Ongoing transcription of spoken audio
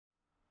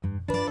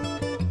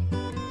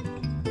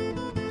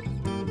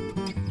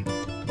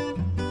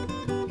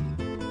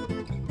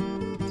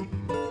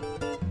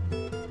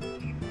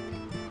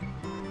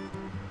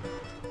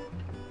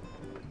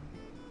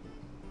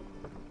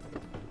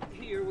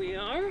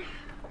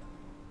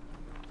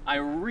I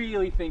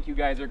really think you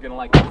guys are gonna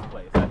like this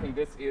place. I think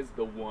this is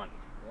the one.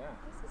 Yeah.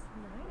 This is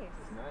nice.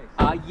 It's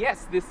nice.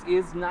 Yes, this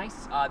is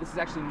nice. This is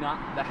actually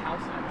not the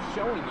house I'm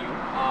showing you.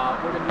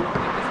 We're gonna be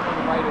looking at this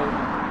one right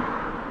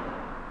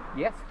over.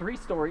 Yes, 3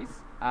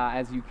 stories,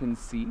 as you can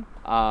see.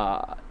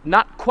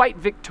 Not quite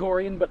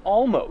Victorian, but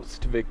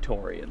almost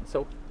Victorian.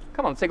 So,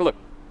 come on, let's take a look.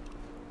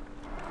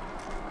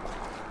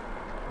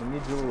 It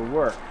needs a little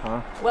work,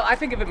 huh? Well, I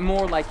think of it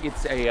more like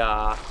it's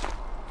a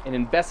an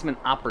investment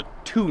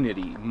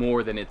opportunity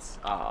more than it's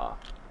a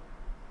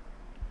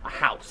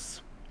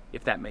house,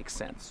 if that makes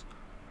sense.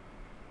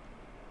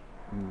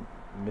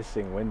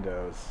 Missing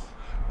windows.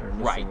 There are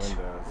missing Right,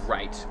 windows.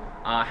 right.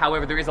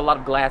 However, there is a lot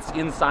of glass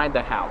inside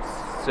the house,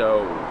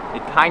 so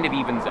it kind of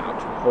evens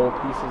out. Whole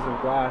pieces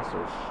of glass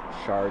or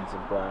shards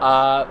of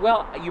glass?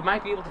 Well, you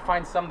might be able to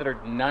find some that are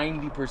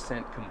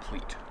 90%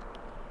 complete.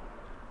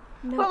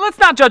 No. Well, let's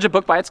not judge a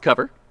book by its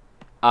cover.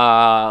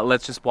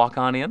 Let's just walk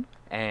on in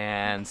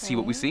and see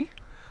what we see.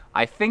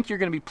 I think you're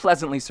going to be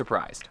pleasantly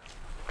surprised.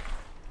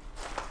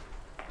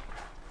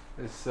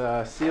 This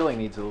ceiling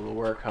needs a little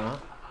work, huh?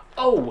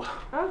 Oh,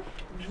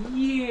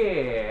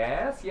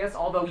 yes,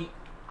 although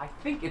I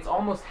think it's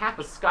almost half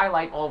a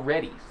skylight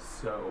already,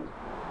 so...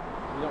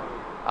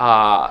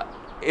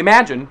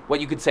 imagine what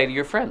you could say to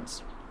your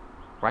friends,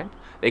 right?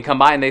 They come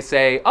by and they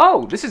say,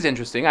 oh, this is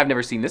interesting, I've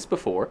never seen this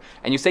before.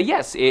 And you say,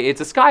 yes,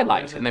 it's a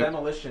skylight. There's a and then,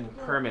 demolition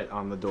permit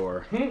on the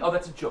door. oh,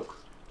 that's a joke.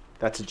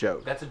 That's a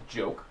joke. That's a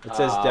joke. It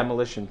says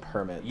demolition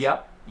permit.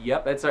 Yep.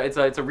 It's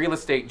a real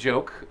estate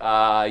joke.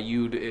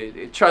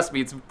 Trust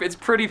me, it's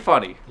pretty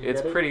funny.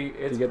 It's pretty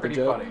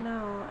funny.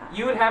 No.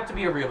 You would have to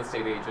be a real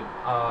estate agent,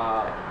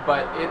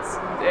 but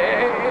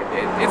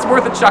it's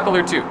worth a chuckle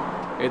or two.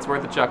 It's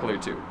worth a chuckle or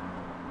two.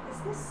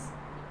 Is this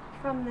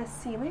from the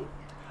ceiling?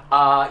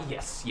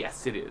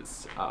 Yes, it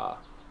is.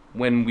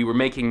 When we were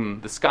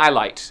making the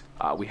skylight,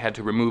 we had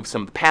to remove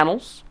some of the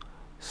panels,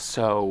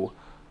 so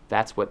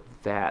that's what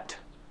that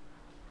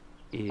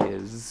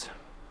is.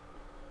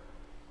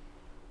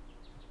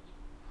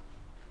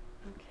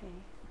 Okay.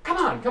 Come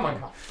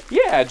on.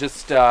 Yeah, just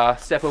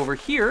step over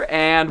here,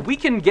 and we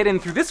can get in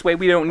through this way.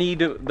 We don't need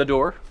the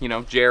door. You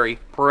know, Jerry,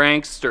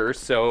 prankster,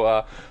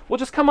 so we'll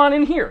just come on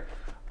in here.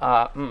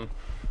 Just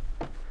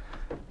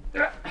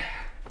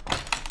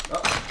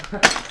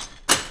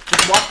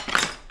walk.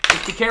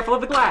 Just be careful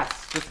of the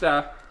glass. Just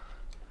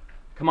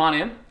come on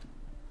in.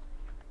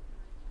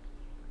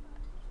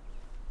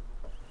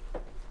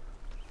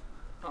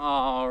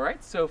 All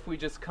right, so if we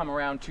just come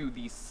around to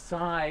the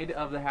side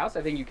of the house,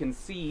 I think you can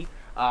see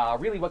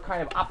really what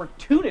kind of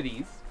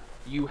opportunities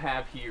you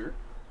have here.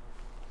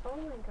 Oh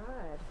my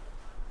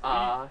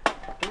god.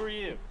 Who are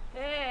you?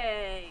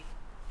 Hey.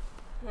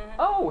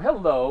 Oh,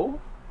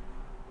 hello.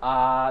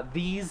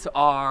 These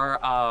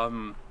are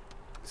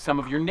some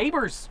of your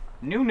neighbors,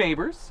 new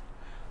neighbors.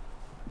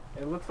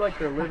 It looks like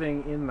they're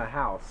living in the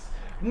house.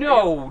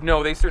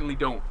 No, they certainly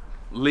don't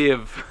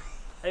live.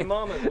 Hey,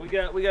 Mama, we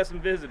got some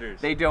visitors.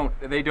 They don't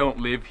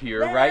live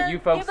here, right? You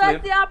folks Give us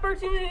live. the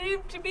opportunity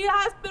to be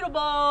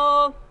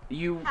hospitable.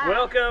 You.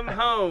 Welcome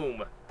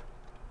home.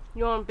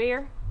 You want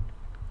beer?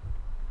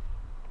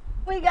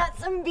 We got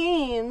some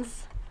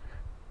beans.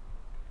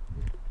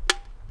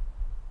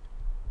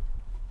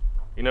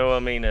 You know, I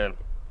mean,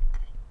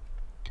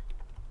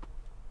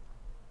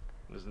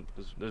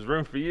 there's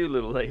room for you,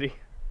 little lady.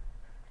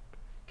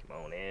 Come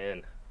on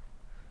in.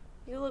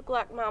 You look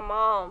like my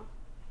mom.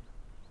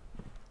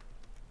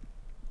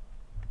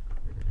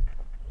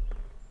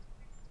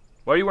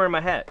 Why are you wearing my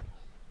hat?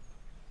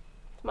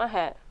 It's my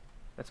hat.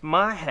 That's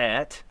my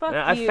hat. Fuck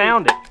I you.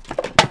 found it.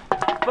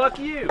 Fuck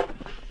you.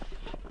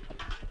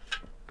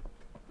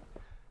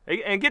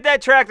 Hey, and get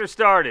that tractor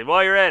started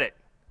while you're at it.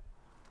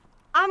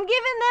 I'm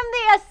giving them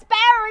the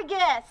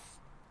asparagus.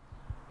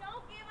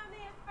 Don't give them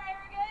the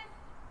asparagus.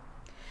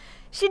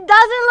 She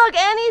doesn't look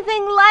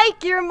anything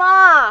like your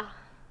ma.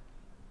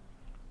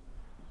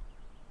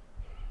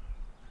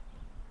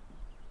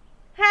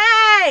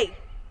 Hey!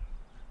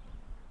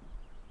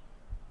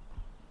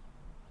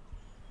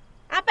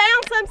 I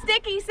found some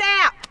sticky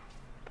sap.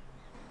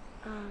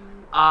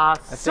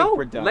 So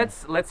we're done.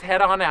 let's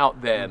head on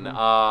out then.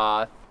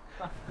 All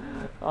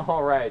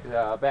right,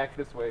 back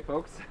this way,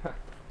 folks.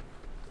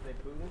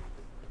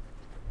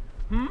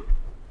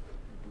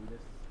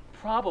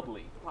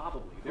 Probably.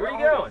 Where are you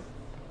going?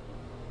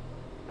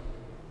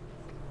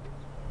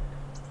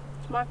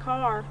 It's my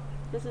car.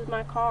 This is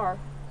my car.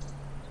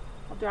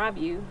 I'll drive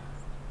you.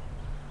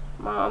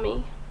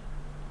 Mommy.